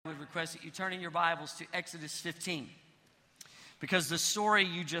request that you turn in your Bibles to Exodus 15, because the story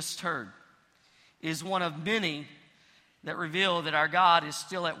you just heard is one of many that reveal that our God is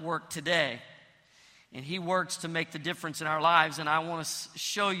still at work today, and He works to make the difference in our lives. And I want to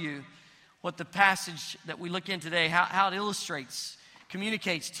show you what the passage that we look in today, how it illustrates,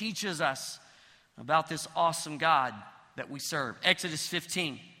 communicates, teaches us about this awesome God that we serve. Exodus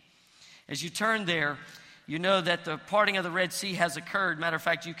 15. As you turn there, you know that the parting of the Red Sea has occurred. Matter of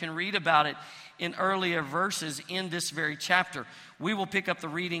fact, you can read about it in earlier verses in this very chapter. We will pick up the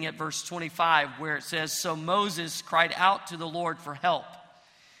reading at verse 25, where it says, "So Moses cried out to the Lord for help,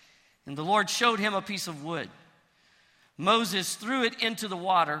 and the Lord showed him a piece of wood. Moses threw it into the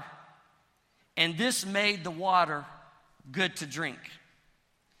water, and this made the water good to drink.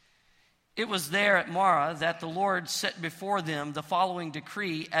 It was there at Marah that the Lord set before them the following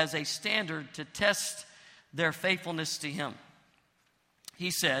decree as a standard to test their faithfulness to Him. He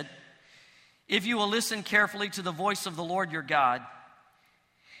said, 'If you will listen carefully to the voice of the Lord your God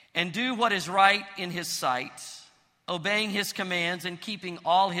and do what is right in His sight, obeying His commands and keeping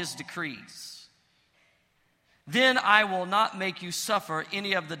all His decrees, then I will not make you suffer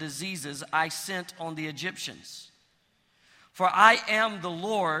any of the diseases I sent on the Egyptians. For I am the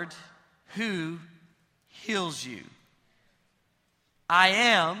Lord who heals you. I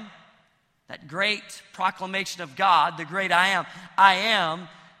am,'" that great proclamation of God, the great I am.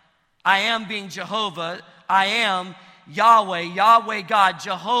 I am being Jehovah. I am Yahweh God,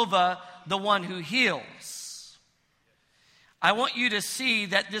 Jehovah, the one who heals. I want you to see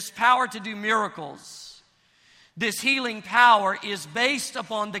that this power to do miracles, this healing power, is based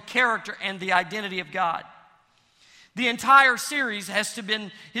upon the character and the identity of God. The entire series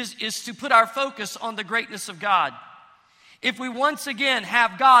is to put our focus on the greatness of God. If we once again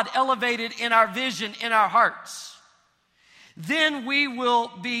have God elevated in our vision, in our hearts, then we will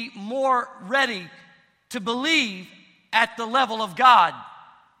be more ready to believe at the level of God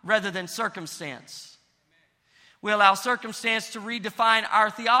rather than circumstance. We allow circumstance to redefine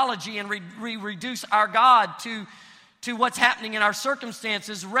our theology and reduce our God to what's happening in our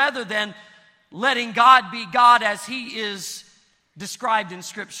circumstances rather than letting God be God as He is described in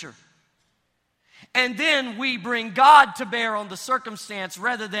Scripture. And then we bring God to bear on the circumstance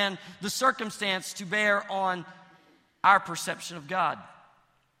rather than the circumstance to bear on our perception of God.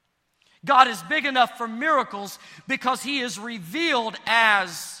 God is big enough for miracles because He is revealed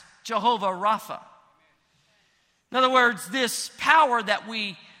as Jehovah Rapha. In other words, this power that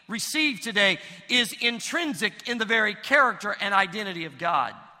we receive today is intrinsic in the very character and identity of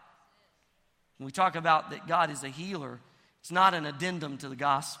God. When we talk about that God is a healer, it's not an addendum to the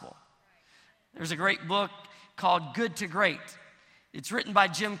gospel. There's a great book called Good to Great. It's written by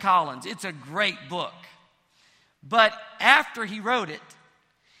Jim Collins. It's a great book. But after he wrote it,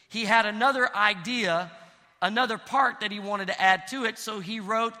 he had another idea, another part that he wanted to add to it, so he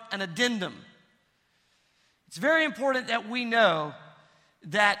wrote an addendum. It's very important that we know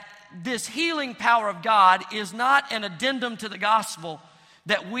that this healing power of God is not an addendum to the gospel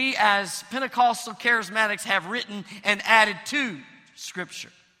that we as Pentecostal charismatics have written and added to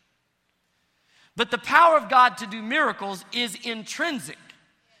Scripture. But the power of God to do miracles is intrinsic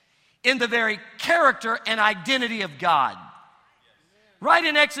in the very character and identity of God. Right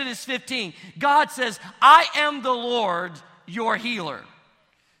in Exodus 15, God says, "I am the Lord, your healer."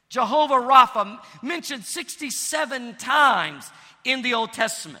 Jehovah Rapha, mentioned 67 times in the Old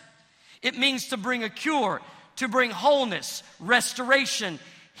Testament. It means to bring a cure, to bring wholeness, restoration,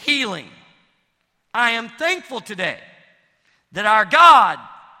 healing. I am thankful today that our God,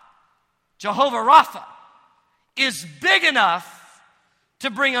 Jehovah Rapha, is big enough to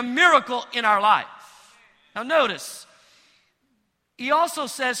bring a miracle in our life. Now notice, He also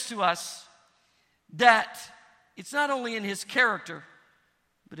says to us that it's not only in His character,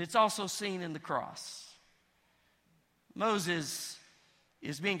 but it's also seen in the cross. Moses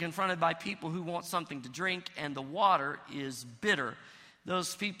is being confronted by people who want something to drink, and the water is bitter.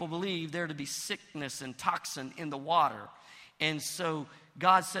 Those people believe there to be sickness and toxin in the water. And so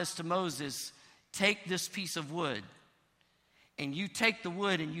God says to Moses, "Take this piece of wood, and you take the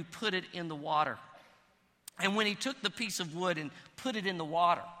wood and you put it in the water." And when he took the piece of wood and put it in the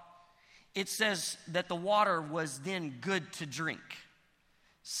water, it says that the water was then good to drink.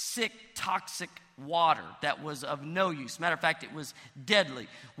 Sick, toxic water that was of no use. Matter of fact, it was deadly,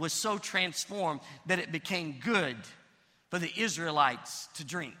 was so transformed that it became good for the Israelites to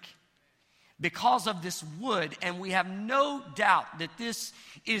drink. Because of this wood, and we have no doubt that this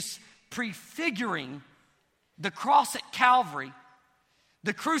is prefiguring the cross at Calvary,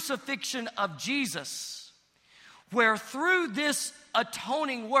 the crucifixion of Jesus, where through this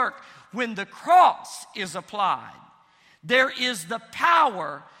atoning work, when the cross is applied, there is the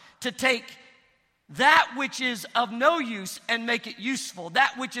power to take that which is of no use and make it useful,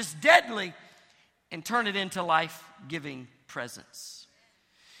 that which is deadly, and turn it into life-giving presence.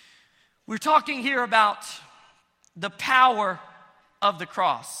 We're talking here about the power of the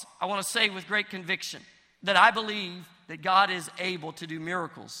cross. I want to say with great conviction that I believe that God is able to do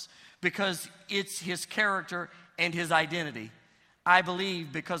miracles because it's his character and his identity. I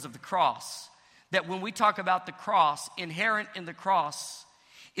believe because of the cross, that when we talk about the cross, inherent in the cross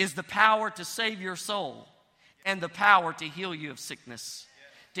is the power to save your soul and the power to heal you of sickness,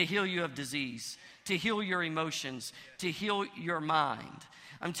 to heal you of disease, to heal your emotions, to heal your mind.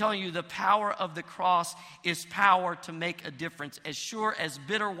 I'm telling you, the power of the cross is power to make a difference. As sure as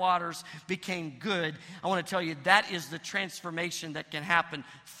bitter waters became good, I want to tell you that is the transformation that can happen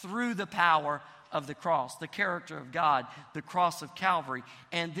through the power of the cross, the character of God, the cross of Calvary,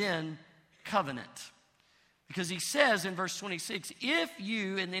 and then covenant. Because he says in verse 26, if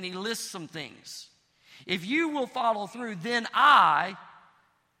you, and then he lists some things, if you will follow through, then I,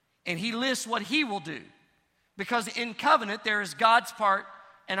 and he lists what he will do. Because in covenant, there is God's part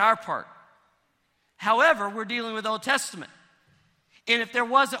and our part. However, we're dealing with Old Testament. And if there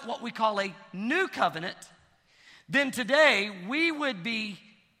wasn't what we call a new covenant, then today we would be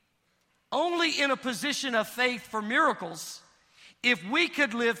only in a position of faith for miracles if we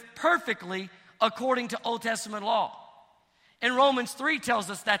could live perfectly according to Old Testament law. And Romans 3 tells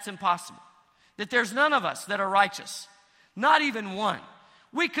us that's impossible. That there's none of us that are righteous. Not even one.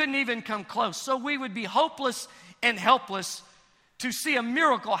 We couldn't even come close. So we would be hopeless and helpless to see a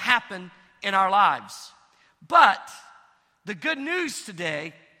miracle happen in our lives. But the good news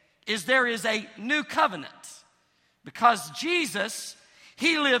today is there is a new covenant. Because Jesus,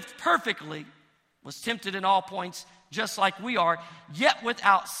 he lived perfectly, was tempted in all points, just like we are, yet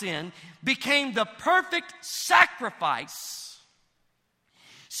without sin, became the perfect sacrifice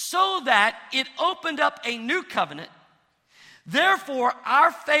so that it opened up a new covenant. Therefore,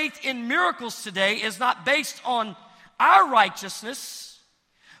 our faith in miracles today is not based on our righteousness,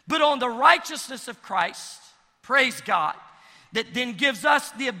 but on the righteousness of Christ. Praise God. That then gives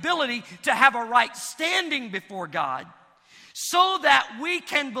us the ability to have a right standing before God so that we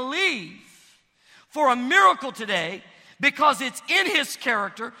can believe for a miracle today because it's in his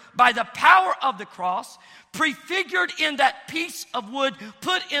character by the power of the cross, prefigured in that piece of wood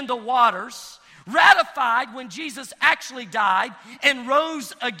put in the waters, ratified when Jesus actually died and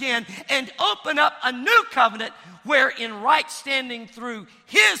rose again, and open up a new covenant where in right standing through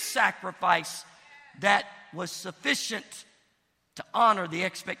his sacrifice that was sufficient to honor the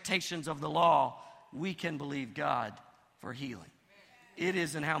expectations of the law, we can believe God for healing. It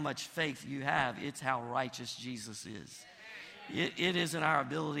isn't how much faith you have, it's how righteous Jesus is. It isn't our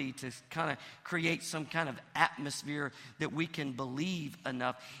ability to kind of create some kind of atmosphere that we can believe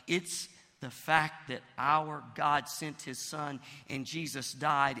enough. It's the fact that our God sent his son and Jesus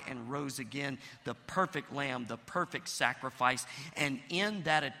died and rose again, the perfect lamb, the perfect sacrifice. And in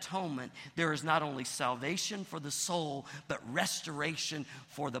that atonement, there is not only salvation for the soul, but restoration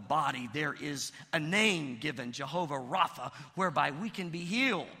for the body. There is a name given, Jehovah Rapha, whereby we can be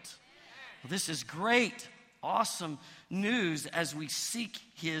healed. Well, this is great, awesome news as we seek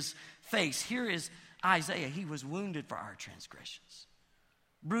his face. Here is Isaiah. He was wounded for our transgressions,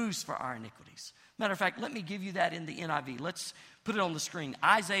 bruised for our iniquities. Matter of fact, let me give you that in the NIV. Let's put it on the screen.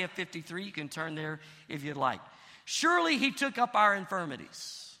 Isaiah 53, you can turn there if you'd like. Surely he took up our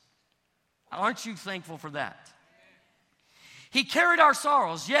infirmities. Aren't you thankful for that? He carried our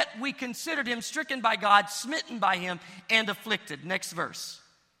sorrows, yet we considered him stricken by God, smitten by him, and afflicted. Next verse.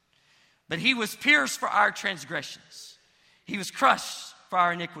 But he was pierced for our transgressions. He was crushed for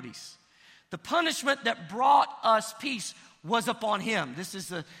our iniquities. The punishment that brought us peace was upon him. This is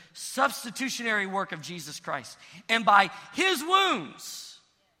the substitutionary work of Jesus Christ. And by his wounds,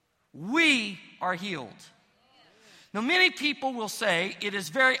 we are healed. Now, many people will say it is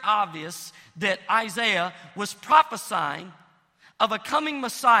very obvious that Isaiah was prophesying of a coming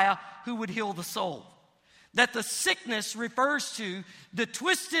Messiah who would heal the soul. That the sickness refers to the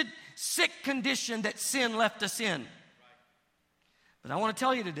twisted, sick condition that sin left us in. But I want to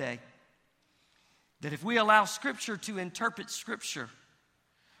tell you today that if we allow Scripture to interpret Scripture,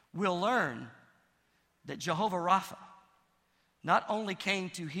 we'll learn that Jehovah Rapha not only came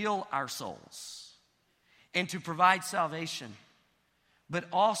to heal our souls and to provide salvation, but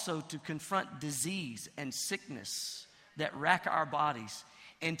also to confront disease and sickness that rack our bodies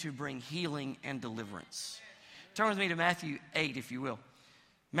and to bring healing and deliverance. Turn with me to Matthew 8, if you will.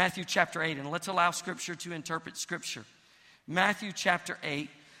 Matthew chapter 8, and let's allow Scripture to interpret Scripture. Matthew chapter 8,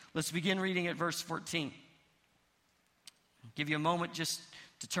 let's begin reading at verse 14. I'll give you a moment just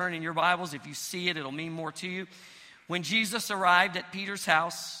to turn in your Bibles. If you see it, it'll mean more to you. When Jesus arrived at Peter's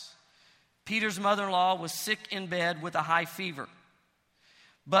house, Peter's mother-in-law was sick in bed with a high fever.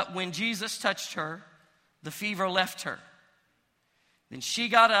 But when Jesus touched her, the fever left her. Then she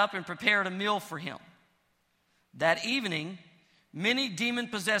got up and prepared a meal for him. That evening, many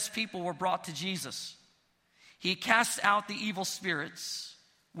demon-possessed people were brought to Jesus. He cast out the evil spirits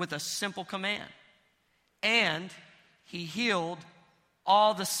with a simple command, and he healed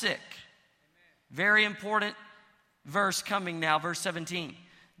all the sick. Very important verse coming now, verse 17.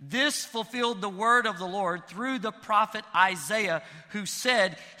 This fulfilled the word of the Lord through the prophet Isaiah, who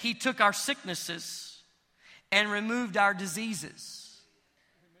said, he took our sicknesses and removed our diseases.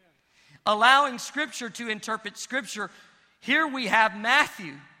 Allowing Scripture to interpret Scripture, here we have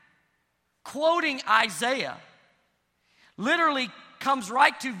Matthew quoting Isaiah. Literally comes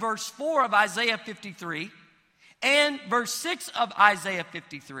right to verse 4 of Isaiah 53 and verse 6 of Isaiah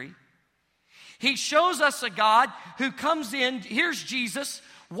 53. He shows us a God who comes in, here's Jesus,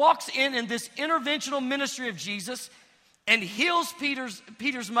 walks in this interventional ministry of Jesus and heals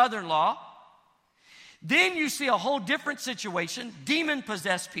Peter's mother-in-law. Then you see a whole different situation,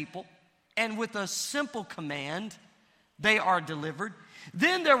 demon-possessed people, and with a simple command, they are delivered.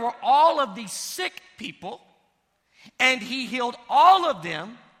 Then there were all of these sick people, and he healed all of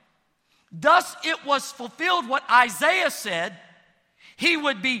them. Thus it was fulfilled what Isaiah said, he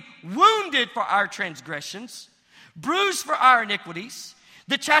would be wounded for our transgressions, bruised for our iniquities.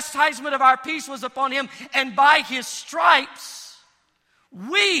 The chastisement of our peace was upon him, and by his stripes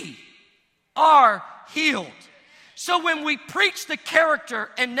we are healed. So when we preach the character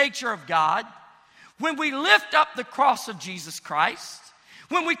and nature of God, when we lift up the cross of Jesus Christ,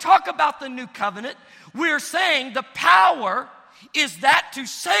 when we talk about the new covenant, we're saying the power is that to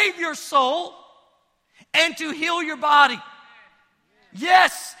save your soul and to heal your body.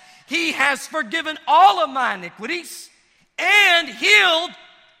 Yes, he has forgiven all of my iniquities and healed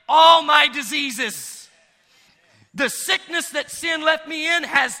all my diseases. The sickness that sin left me in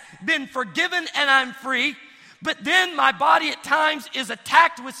has been forgiven and I'm free. But then my body at times is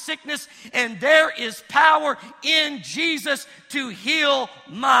attacked with sickness, and there is power in Jesus to heal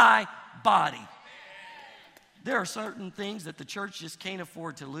my body. There are certain things that the church just can't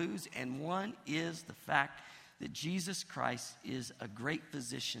afford to lose, and one is the fact that Jesus Christ is a great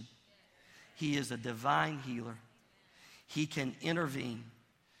physician. He is a divine healer. He can intervene.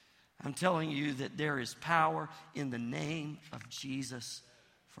 I'm telling you that there is power in the name of Jesus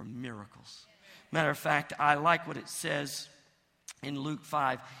for miracles. Matter of fact, I like what it says in Luke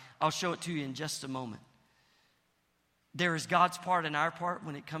 5. I'll show it to you in just a moment. There is God's part and our part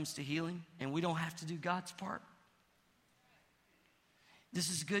when it comes to healing, and we don't have to do God's part. This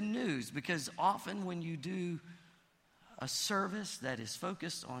is good news, because often when you do a service that is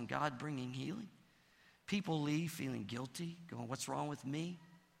focused on God bringing healing, people leave feeling guilty, going, what's wrong with me?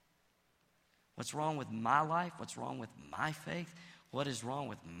 What's wrong with my life? What's wrong with my faith? What is wrong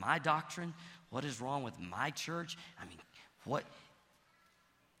with my doctrine? What is wrong with my church? I mean, what?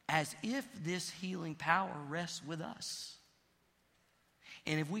 As if this healing power rests with us.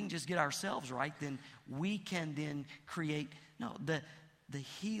 And if we can just get ourselves right, then we can then create, no, the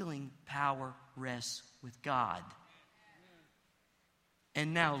healing power rests with God.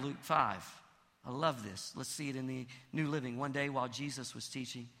 And now Luke 5. I love this. Let's see it in the New Living. One day while Jesus was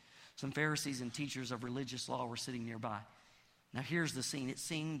teaching, some Pharisees and teachers of religious law were sitting nearby. Now here's the scene. It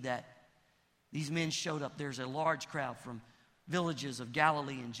seemed that these men showed up. There's a large crowd from villages of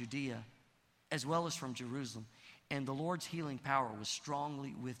Galilee and Judea, as well as from Jerusalem. And the Lord's healing power was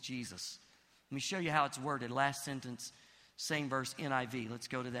strongly with Jesus. Let me show you how it's worded. Last sentence, same verse, NIV. Let's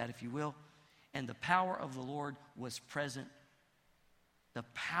go to that if you will. And the power of the Lord was present. The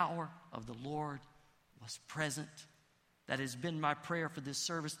power of the Lord was present. That has been my prayer for this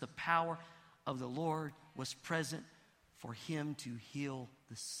service. The power of the Lord was present for him to heal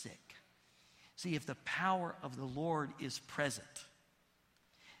the sick. See, if the power of the Lord is present,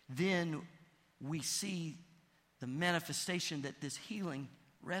 then we see the manifestation that this healing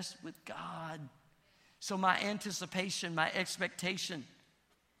rests with God. So my anticipation, my expectation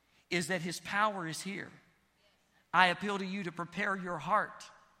is that his power is here. I appeal to you to prepare your heart.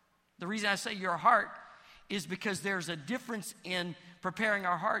 The reason I say your heart is because there's a difference in preparing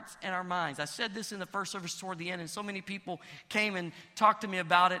our hearts and our minds. I said this in the first service toward the end, and so many people came and talked to me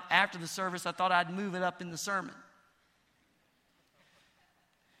about it after the service, I thought I'd move it up in the sermon.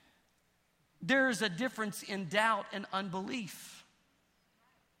 There is a difference in doubt and unbelief.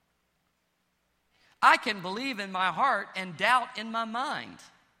 I can believe in my heart and doubt in my mind.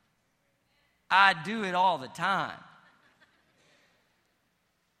 I do it all the time.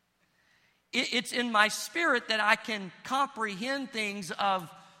 It's in my spirit that I can comprehend things of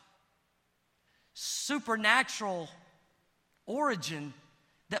supernatural origin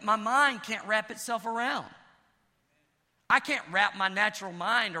that my mind can't wrap itself around. I can't wrap my natural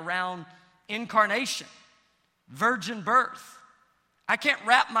mind around incarnation, virgin birth. I can't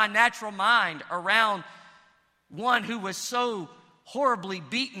wrap my natural mind around one who was so horribly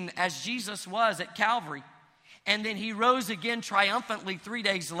beaten as Jesus was at Calvary, and then he rose again triumphantly 3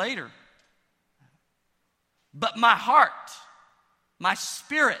 days later. But my heart, my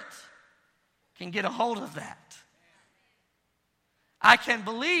spirit can get a hold of that. I can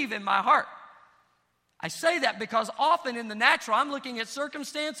believe in my heart. I say that because often in the natural, I'm looking at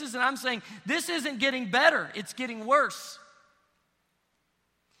circumstances and I'm saying, this isn't getting better, it's getting worse.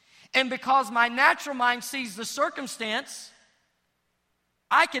 And because my natural mind sees the circumstance,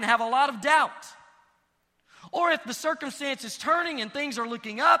 I can have a lot of doubt. Or if the circumstance is turning and things are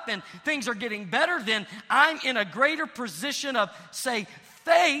looking up and things are getting better, then I'm in a greater position of, say,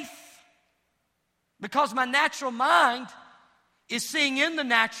 faith, because my natural mind is seeing in the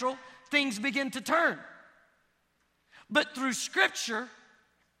natural, things begin to turn. But through Scripture,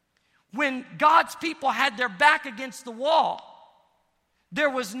 when God's people had their back against the wall, there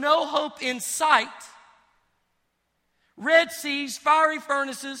was no hope in sight. Red seas, fiery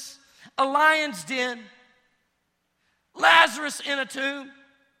furnaces, a lion's den, Lazarus in a tomb.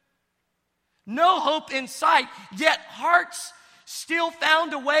 No hope in sight, yet hearts still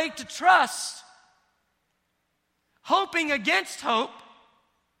found a way to trust. Hoping against hope,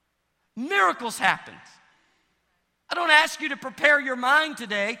 miracles happened. I don't ask you to prepare your mind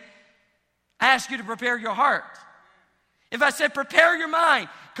today. I ask you to prepare your heart. If I said prepare your mind,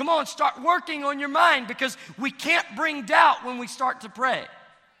 come on, start working on your mind, because we can't bring doubt when we start to pray.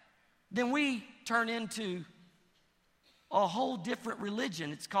 Then we turn into a whole different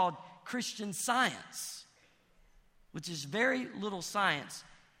religion. It's called Christian Science, which is very little science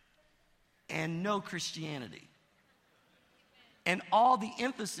and no Christianity. And all the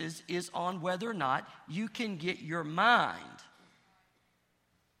emphasis is on whether or not you can get your mind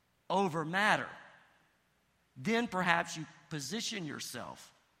over matter. Then perhaps you position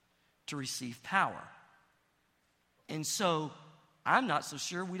yourself to receive power. And so I'm not so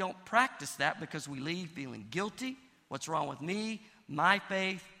sure we don't practice that, because we leave feeling guilty. What's wrong with me, my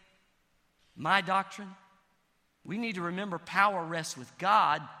faith, my doctrine? We need to remember power rests with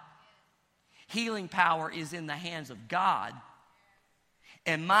God. Healing power is in the hands of God.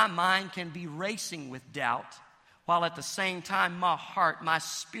 And my mind can be racing with doubt, while at the same time my heart, my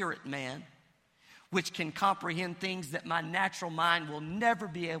spirit man, which can comprehend things that my natural mind will never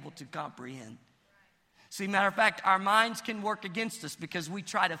be able to comprehend. See, matter of fact, our minds can work against us because we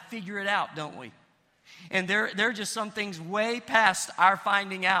try to figure it out, don't we? And there are just some things way past our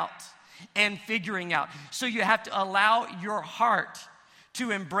finding out and figuring out. So you have to allow your heart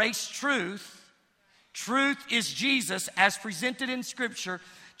to embrace truth. Truth is Jesus as presented in Scripture,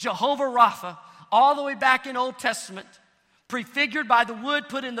 Jehovah Rapha, all the way back in Old Testament, prefigured by the wood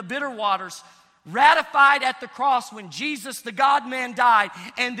put in the bitter waters, ratified at the cross when Jesus, the God-man, died,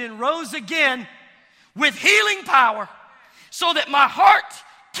 and then rose again with healing power, so that my heart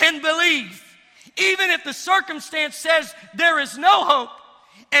can believe, even if the circumstance says there is no hope.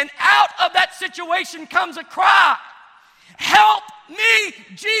 And out of that situation comes a cry, help me,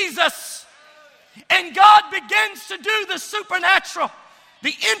 Jesus. And God begins to do the supernatural,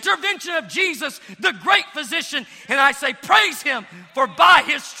 the intervention of Jesus, the great physician. And I say, praise him, for by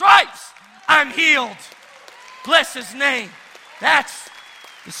his stripes I'm healed. Bless his name. That's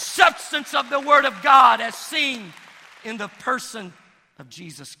the substance of the Word of God as seen in the person of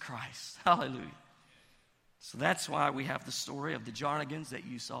Jesus Christ. Hallelujah. So that's why we have the story of the Jarnagans that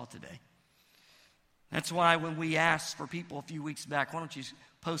you saw today. That's why when we asked for people a few weeks back, why don't you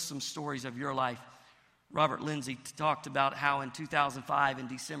post some stories of your life? Robert Lindsay talked about how in 2005 in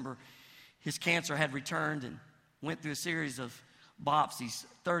December, his cancer had returned and went through a series of biopsies,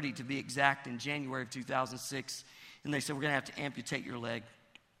 30 to be exact, in January of 2006. And they said, we're going to have to amputate your leg.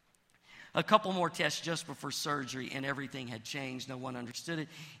 A couple more tests just before surgery, and everything had changed. No one understood it.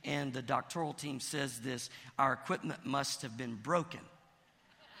 And the doctoral team says this: our equipment must have been broken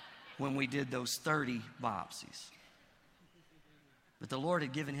when we did those 30 biopsies. But the Lord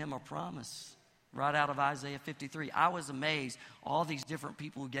had given him a promise right out of Isaiah 53. I was amazed. All these different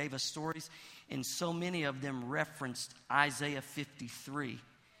people who gave us stories, and so many of them referenced Isaiah 53.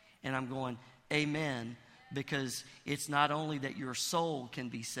 And I'm going, amen. because it's not only that your soul can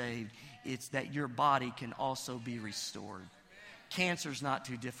be saved, it's that your body can also be restored. Cancer's not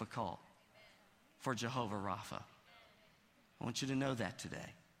too difficult for Jehovah Rapha. I want you to know that today.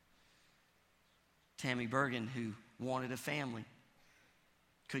 Tammy Bergen, who wanted a family,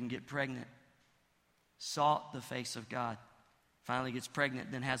 couldn't get pregnant, sought the face of God, finally gets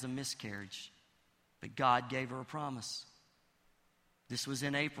pregnant, then has a miscarriage. But God gave her a promise. This was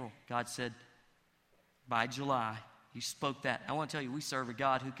in April. God said, by July, He spoke that. I want to tell you, we serve a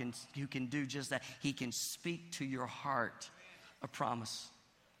God who can do just that. He can speak to your heart a promise.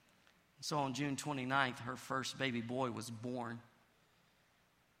 So on June 29th, her first baby boy was born.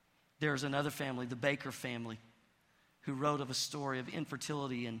 There's another family, the Baker family, who wrote of a story of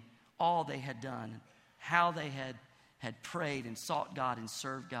infertility and all they had done, and how they had prayed and sought God and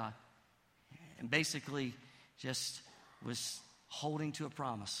served God. And basically just was holding to a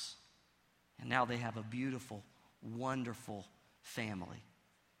promise. And now they have a beautiful, wonderful family.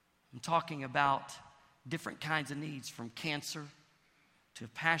 I'm talking about different kinds of needs, from cancer to a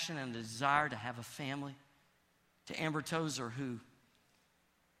passion and a desire to have a family, to Amber Tozer, who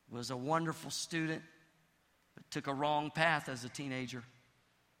was a wonderful student but took a wrong path as a teenager.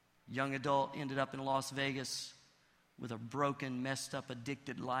 Young adult, ended up in Las Vegas with a broken, messed up,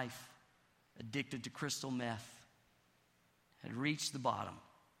 addicted life, addicted to crystal meth, had reached the bottom.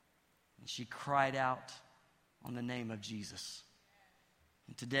 And she cried out on the name of Jesus.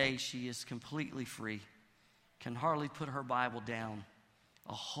 And today she is completely free, can hardly put her Bible down,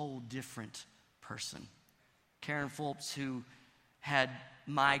 a whole different person. Karen Fulps, who had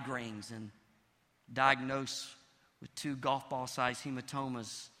migraines and diagnosed with 2 golf ball sized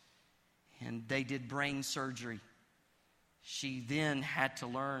hematomas, and they did brain surgery. She then had to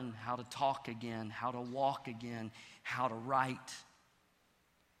learn how to talk again, how to walk again, how to write.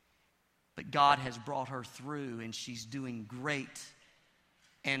 But God has brought her through, and she's doing great.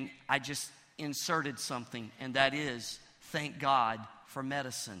 And I just inserted something, and that is, thank God for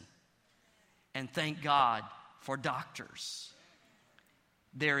medicine. And thank God for doctors.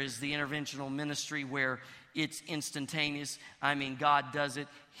 There is the interventional ministry where it's instantaneous. I mean, God does it.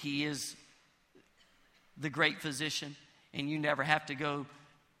 He is the great physician, and you never have to go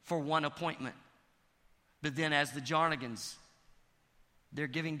for one appointment. But then as the Jarnagans, they're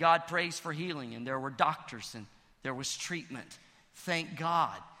giving God praise for healing, and there were doctors and there was treatment. Thank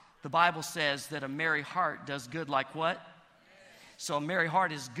God. The Bible says that a merry heart does good like what? So a merry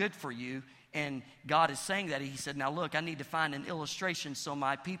heart is good for you, and God is saying that. He said, now look, I need to find an illustration so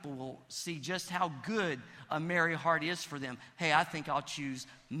my people will see just how good a merry heart is for them. Hey, I think I'll choose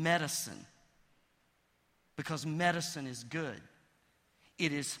medicine, because medicine is good.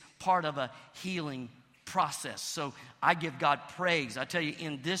 It is part of a healing process. So I give God praise. I tell you,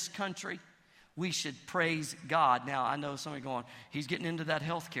 in this country, we should praise God. Now, I know some are going, he's getting into that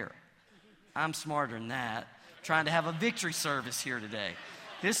health care. I'm smarter than that. Trying to have a victory service here today.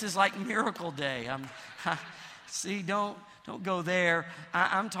 This is like Miracle Day. See, don't go there.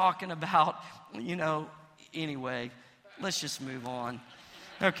 I'm talking about, anyway, let's just move on.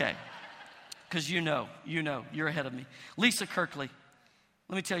 Okay. Because you're ahead of me. Lisa Kirkley,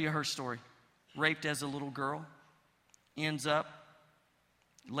 let me tell you her story. Raped as a little girl, ends up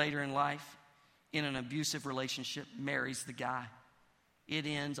later in life in an abusive relationship, marries the guy. It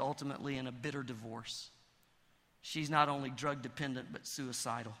ends ultimately in a bitter divorce. She's not only drug dependent, but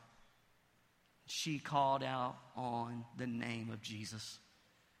suicidal. She called out on the name of Jesus.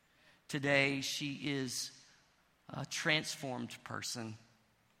 Today, she is a transformed person,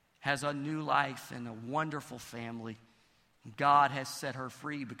 has a new life and a wonderful family. God has set her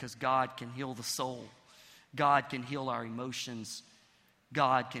free, because God can heal the soul. God can heal our emotions.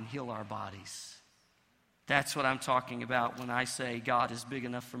 God can heal our bodies. That's what I'm talking about when I say God is big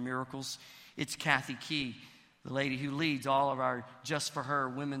enough for miracles. It's Kathy Key, the lady who leads all of our Just for Her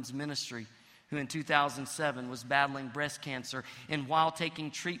women's ministry, who in 2007 was battling breast cancer. And while taking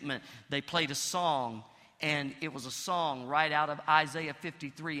treatment, they played a song. And it was a song right out of Isaiah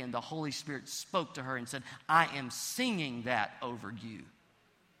 53. And the Holy Spirit spoke to her and said, I am singing that over you.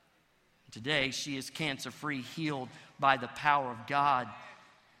 Today, she is cancer-free, healed by the power of God.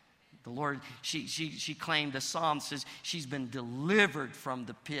 The Lord, she claimed, the psalm says, she's been delivered from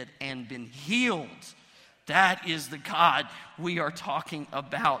the pit and been healed. That is the God we are talking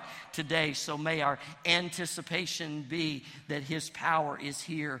about today. So may our anticipation be that His power is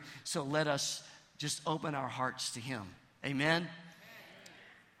here. So let us just open our hearts to Him. Amen?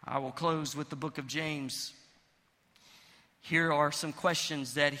 I will close with the book of James. Here are some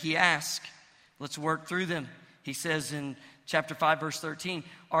questions that he asked. Let's work through them. He says in chapter 5, verse 13,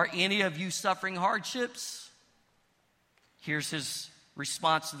 are any of you suffering hardships? Here's his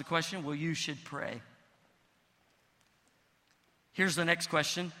response to the question, well, you should pray. Here's the next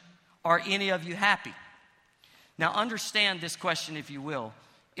question, are any of you happy? Now understand this question, if you will,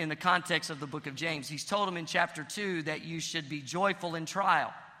 in the context of the book of James. He's told them in chapter 2 that you should be joyful in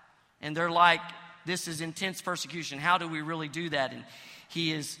trial. And they're like, this is intense persecution. How do we really do that? And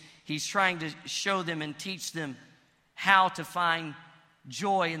he's trying to show them and teach them how to find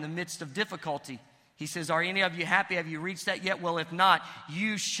joy in the midst of difficulty. He says, are any of you happy? Have you reached that yet? Well, if not,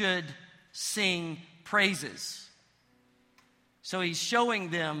 you should sing praises. So he's showing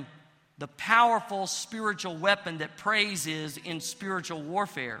them the powerful spiritual weapon that praise is in spiritual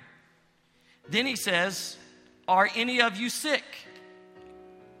warfare. Then he says, are any of you sick?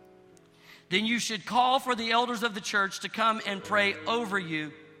 Then you should call for the elders of the church to come and pray over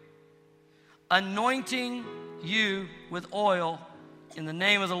you, anointing you with oil in the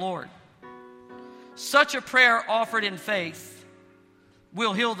name of the Lord. Such a prayer offered in faith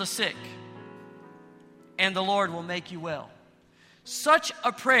will heal the sick, and the Lord will make you well. Such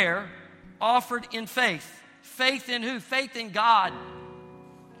a prayer offered in faith. Faith in who? Faith in God.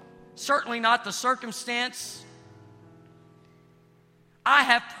 Certainly not the circumstance. I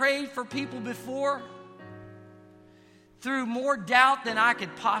have prayed for people before through more doubt than I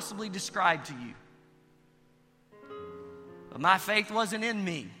could possibly describe to you. But my faith wasn't in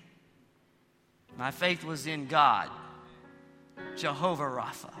me. My faith was in God, Jehovah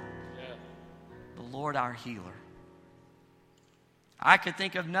Rapha, the Lord our healer. I could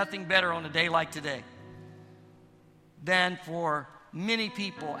think of nothing better on a day like today than for many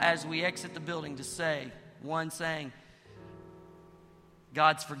people as we exit the building to say, one saying,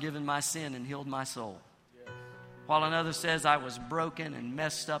 God's forgiven my sin and healed my soul. While another says I was broken and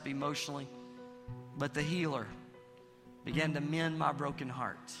messed up emotionally, but the healer began to mend my broken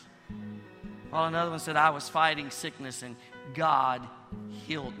heart. While another one said I was fighting sickness and God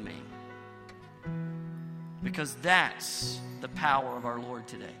healed me. Because that's the power of our Lord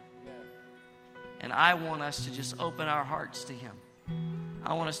today. And I want us to just open our hearts to Him.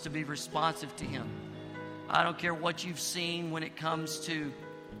 I want us to be responsive to Him. I don't care what you've seen when it comes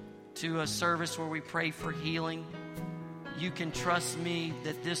to a service where we pray for healing. You can trust me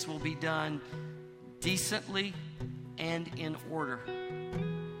that this will be done decently and in order.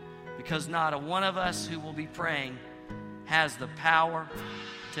 Because not a one of us who will be praying has the power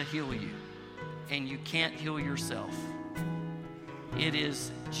to heal you. And you can't heal yourself. It is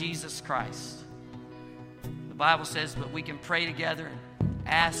Jesus Christ. The Bible says, but we can pray together and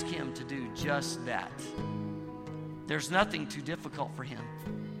ask Him to do just that. There's nothing too difficult for Him.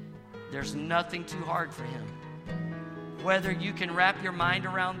 There's nothing too hard for Him. Whether you can wrap your mind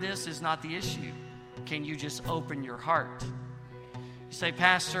around this is not the issue. Can you just open your heart? You say,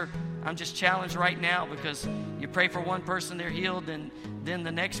 Pastor, I'm just challenged right now because you pray for one person, they're healed, and then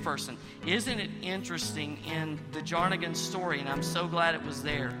the next person. Isn't it interesting in the Jarnigan story, and I'm so glad it was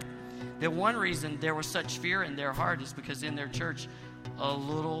there, that one reason there was such fear in their heart is because in their church, a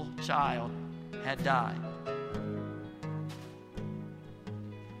little child had died.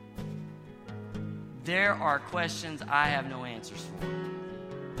 There are questions I have no answers for.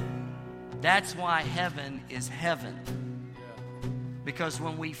 That's why heaven is heaven. Because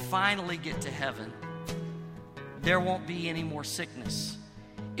when we finally get to heaven, there won't be any more sickness.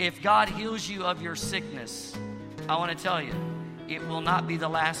 If God heals you of your sickness, I want to tell you, it will not be the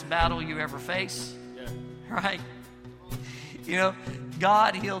last battle you ever face. Right? You know,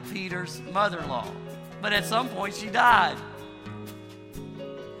 God healed Peter's mother-in-law, but at some point she died.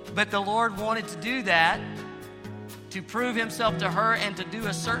 But the Lord wanted to do that to prove Himself to her and to do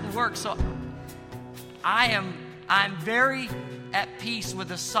a certain work. So I'm very at peace with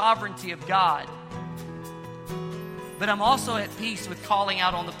the sovereignty of God. But I'm also at peace with calling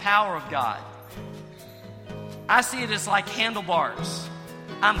out on the power of God. I see it as like handlebars.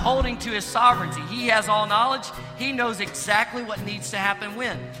 I'm holding to His sovereignty. He has all knowledge. He knows exactly what needs to happen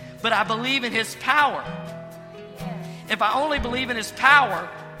when. But I believe in His power. If I only believe in His power,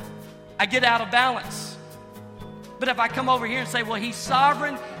 I get out of balance. But if I come over here and say, well, He's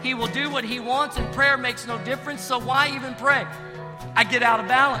sovereign, He will do what He wants, and prayer makes no difference, so why even pray? I get out of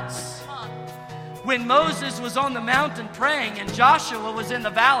balance. When Moses was on the mountain praying and Joshua was in the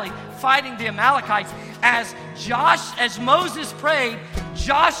valley fighting the Amalekites, as Moses prayed,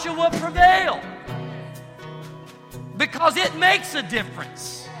 Joshua prevailed. Because it makes a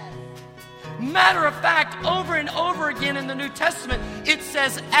difference. Matter of fact, over and over again in the New Testament, it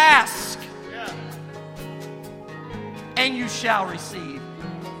says, ask, and you shall receive.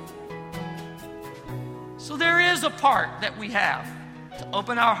 So So there is a part that we have to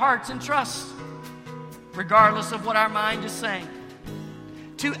open our hearts and trust, regardless of what our mind is saying.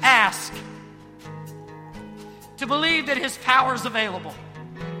 To ask, to believe that His power is available,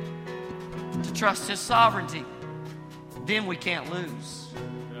 to trust His sovereignty. Then we can't lose.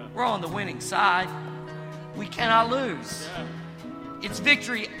 We're on the winning side. We cannot lose. It's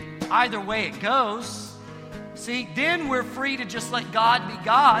victory either way it goes. See, then we're free to just let God be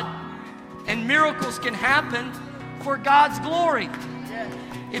God, and miracles can happen for God's glory.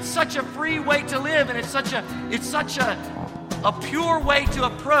 It's such a free way to live, and it's such a pure way to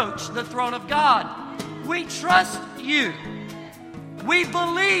approach the throne of God. We trust you. We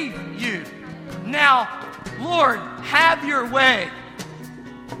believe you. Now, Lord, have your way.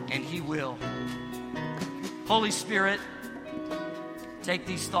 And He will. Holy Spirit, take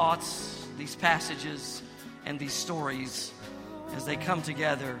these thoughts, these passages, and these stories as they come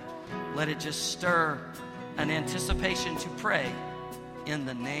together. Let it just stir an anticipation to pray in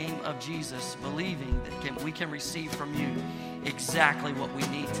the name of Jesus, believing that we can receive from you exactly what we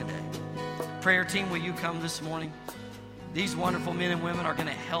need today. Prayer team, will you come this morning? These wonderful men and women are going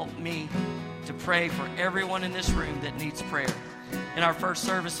to help me to pray for everyone in this room that needs prayer. In our first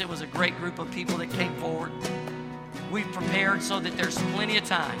service, it was a great group of people that came forward. We've prepared so that there's plenty of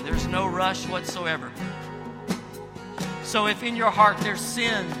time. There's no rush whatsoever. So if in your heart there's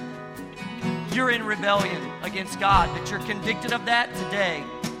sin, you're in rebellion against God, but you're convicted of that today,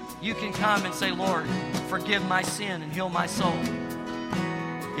 you can come and say, Lord, forgive my sin and heal my soul.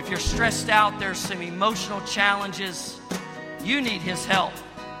 If you're stressed out, there's some emotional challenges, you need His help.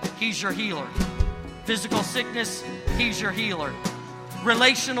 He's your healer. Physical sickness, He's your healer.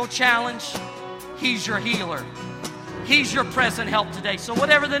 Relational challenge, He's your healer. He's your present help today. So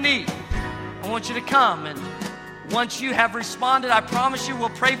whatever the need, I want you to come. And once you have responded, I promise you we'll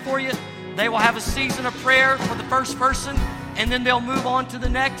pray for you. They will have a season of prayer for the first person, and then they'll move on to the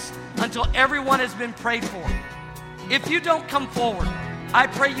next until everyone has been prayed for. If you don't come forward, I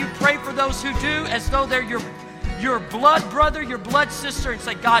pray you pray for those who do as though they're your blood brother, your blood sister, and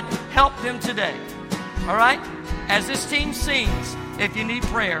say, God, help them today. All right? As this team sings, if you need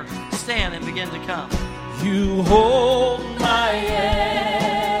prayer, stand and begin to come. You hold my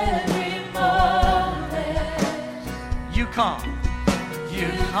every moment. You calm. You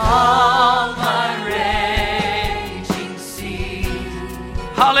calm my raging sea.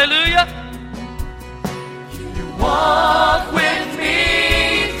 Hallelujah. You walk with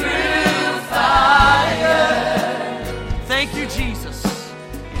me through fire. Thank you, Jesus.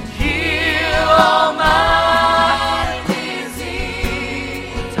 And heal all my disease.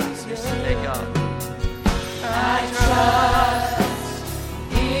 Thank God. I trust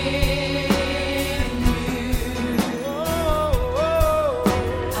in you.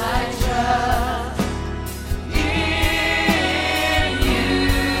 I trust in you.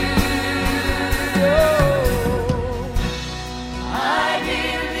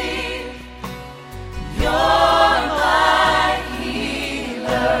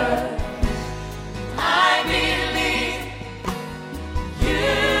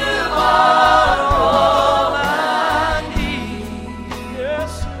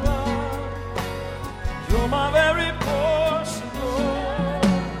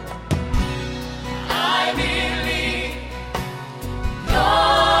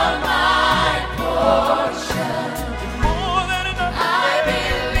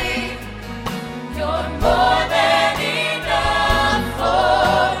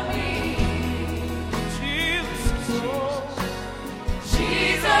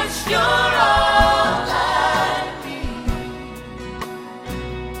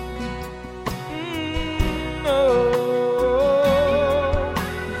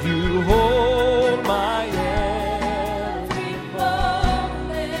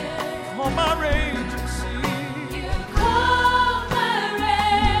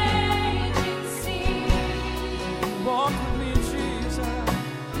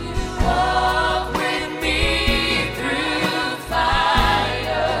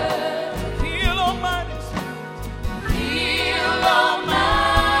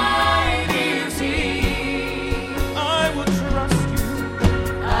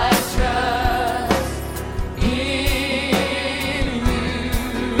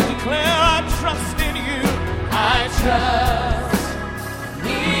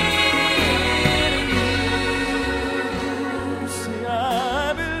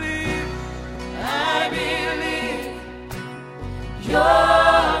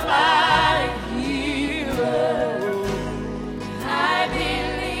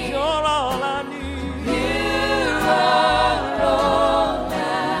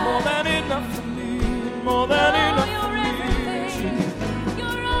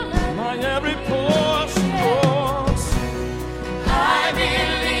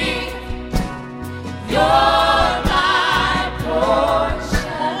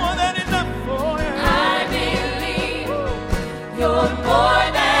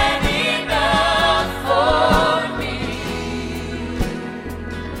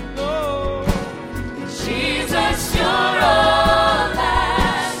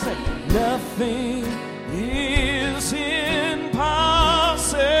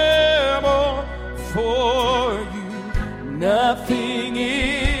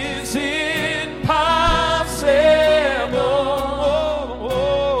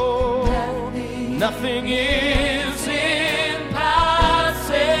 Nothing is impossible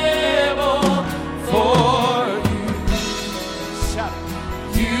for you. Shout it.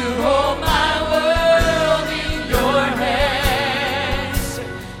 You hold my world in your hands.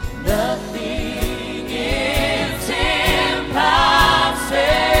 Nothing is impossible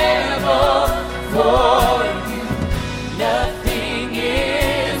for you. Nothing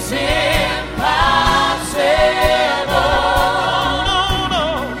is impossible. No, no.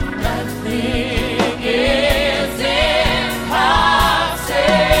 Nothing is impossible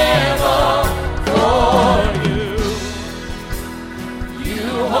for you. You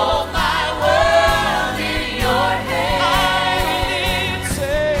hold my world in your hands.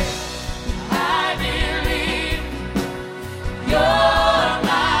 I believe you're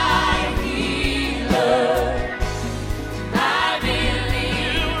my healer. I believe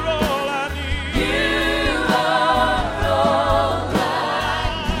you're all I need. You are all I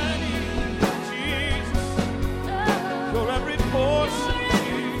need. Jesus, you're every portion.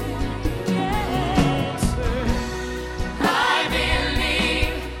 I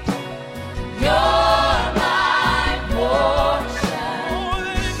believe you're my portion. More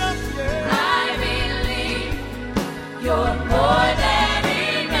than enough, yeah. I believe you're more than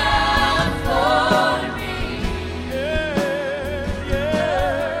enough for me. Yeah,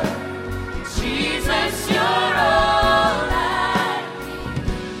 yeah. Jesus, you're all I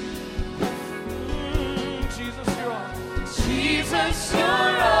need. Jesus, you're all. Jesus,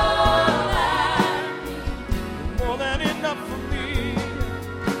 you're all I need. More than enough for me.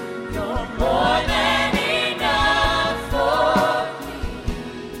 You're more than enough for me.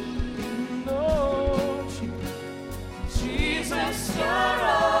 No, Jesus, you're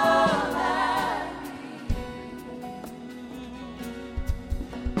all I need.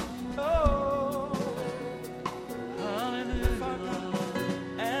 Oh, hallelujah.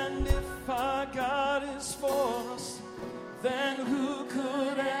 And if our God is for us, then who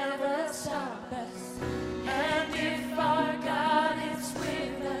could ever stop us? And if our God is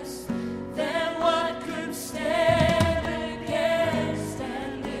with us, then what could stand against?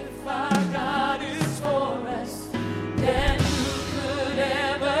 And if our God is for us, then who could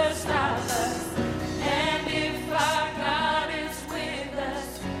ever stop us? And if our God is with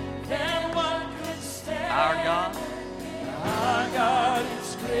us, then what could stand? Our God. Our God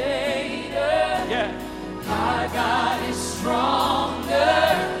is greater. Yeah. Our God is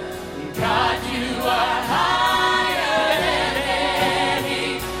stronger. God, you are higher than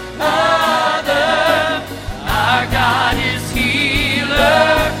any other. Our God is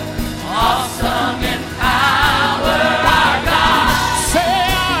healer, awesome in power. Our God, say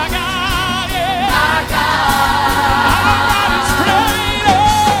our God, yeah. Our God is greater.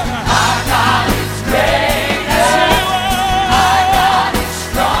 Our God is greater. Our God is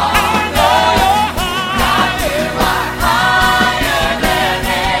stronger. God, you are higher than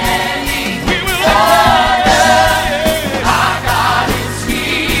any other. Our God is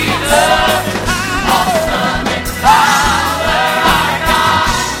healer, awesome in power. Our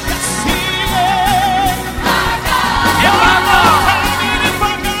God is healer. Our God, if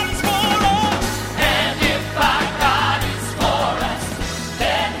our God is for us, and if our God is for us,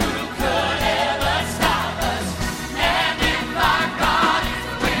 then who could ever stop us? And if our God is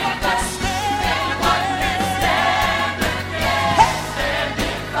with us, then what can stand against? And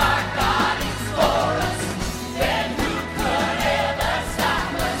if our God is for us, then who could ever stop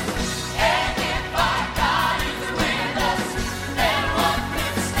us? And if our God is with us, then what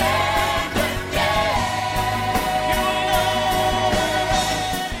can stand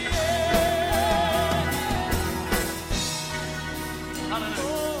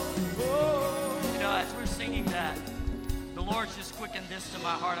Hallelujah. You know, as we're singing that, the Lord's just quickened this to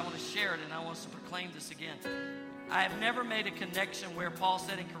my heart. I want to share it, and I want us to proclaim this again. I have never made a connection where Paul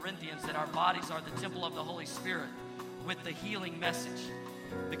said in Corinthians that our bodies are the temple of the Holy Spirit with the healing message.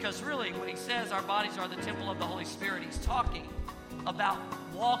 Because really, when he says our bodies are the temple of the Holy Spirit, he's talking about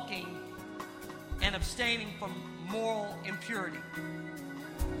walking and abstaining from moral impurity.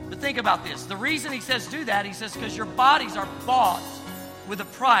 But think about this. The reason he says do that, he says because your bodies are bought with a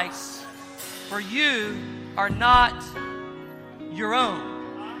price, for you are not your own.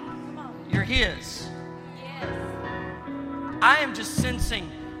 You're his. I am just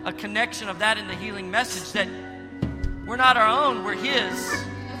sensing a connection of that in the healing message, that we're not our own, we're his.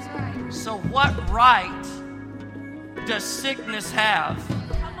 That's right. So what right does sickness have?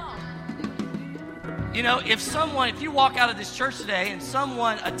 Come on. You know, if you walk out of this church today and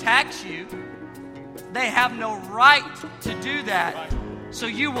someone attacks you, they have no right to do that. So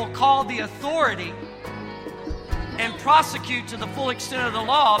you will call the authority and prosecute to the full extent of the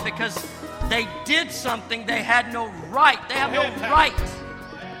law, because They did something they had no right. They have no right.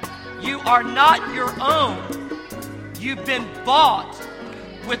 You are not your own. You've been bought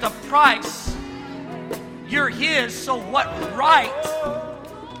with a price. You're His, so what right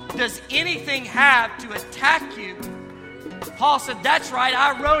does anything have to attack you? Paul said, that's right,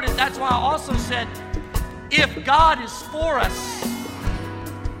 I wrote it. That's why I also said, if God is for us,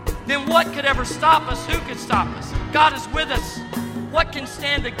 then what could ever stop us? Who could stop us? God is with us. What can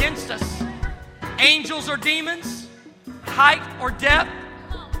stand against us? Angels or demons? Height or depth?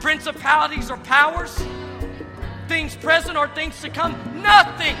 Principalities or powers? Things present or things to come?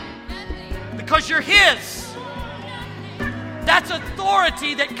 Nothing. Because you're His. That's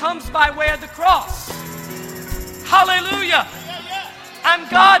authority that comes by way of the cross. Hallelujah. I'm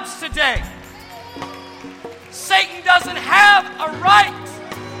God's today. Satan doesn't have a right.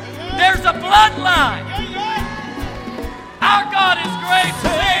 There's a bloodline. Our God is great.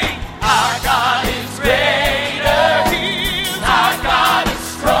 Sing. Our God is greater. Our God is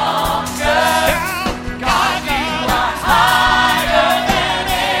stronger. God, you are higher than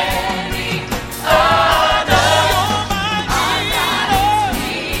any other. Our God is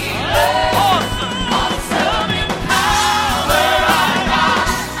healer. Awesome in power. Our God.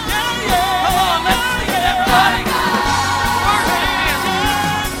 Come on, let's sing it, everybody. Worship Him.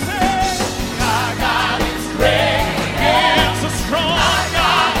 Our God is great. So strong. Our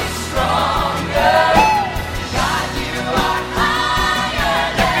God is stronger. God, you are higher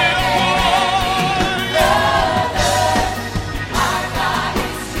than any other. Our God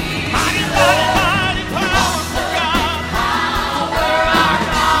is healer. Mighty, mighty, mighty powerful God. Power, our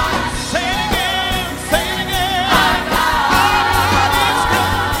God. Say it again, say it again. Our God is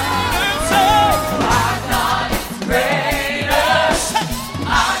Our God is greater.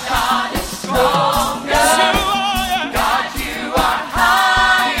 Our God is stronger. God, you are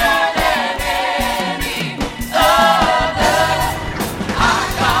higher than any other. Our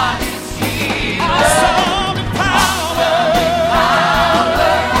God is healer. awesome in power.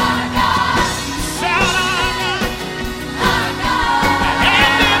 Power, our God. Shout Our God.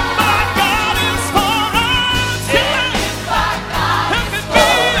 and if my God is for us, And if our God who is could be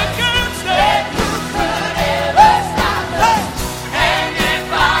against us? who could ever stop us? And if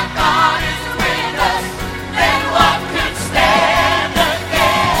our God is with us, then what could stand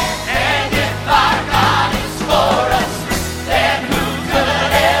against? And if our God is for us, then who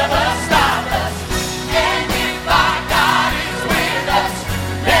could ever stop us? And if our God is with us,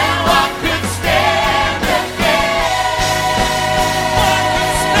 then what could stand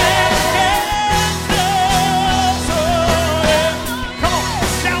Come on,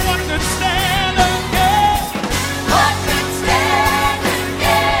 shout what could stand against? What could stand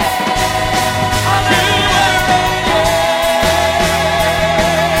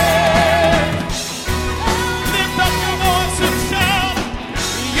Lift up your voice and shout,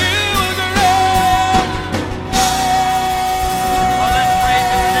 you are great. Oh, let's praise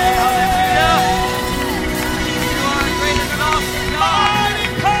Him today. Hallelujah. You are a great and an awesome God. Mighty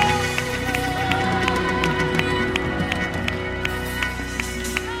power.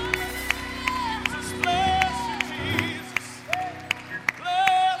 Bless you, Jesus.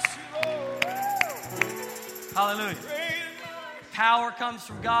 Bless you, Lord. Hallelujah. Great and mighty. Power comes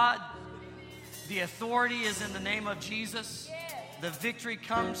from God. The authority is in the name of Jesus. The victory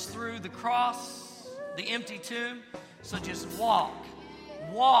comes through the cross, the empty tomb. So just walk.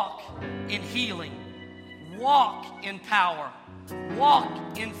 Walk in healing. Walk in power. Walk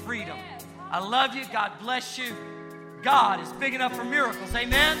in freedom. I love you. God bless you. God is big enough for miracles.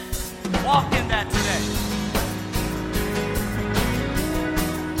 Amen. Walk in that today.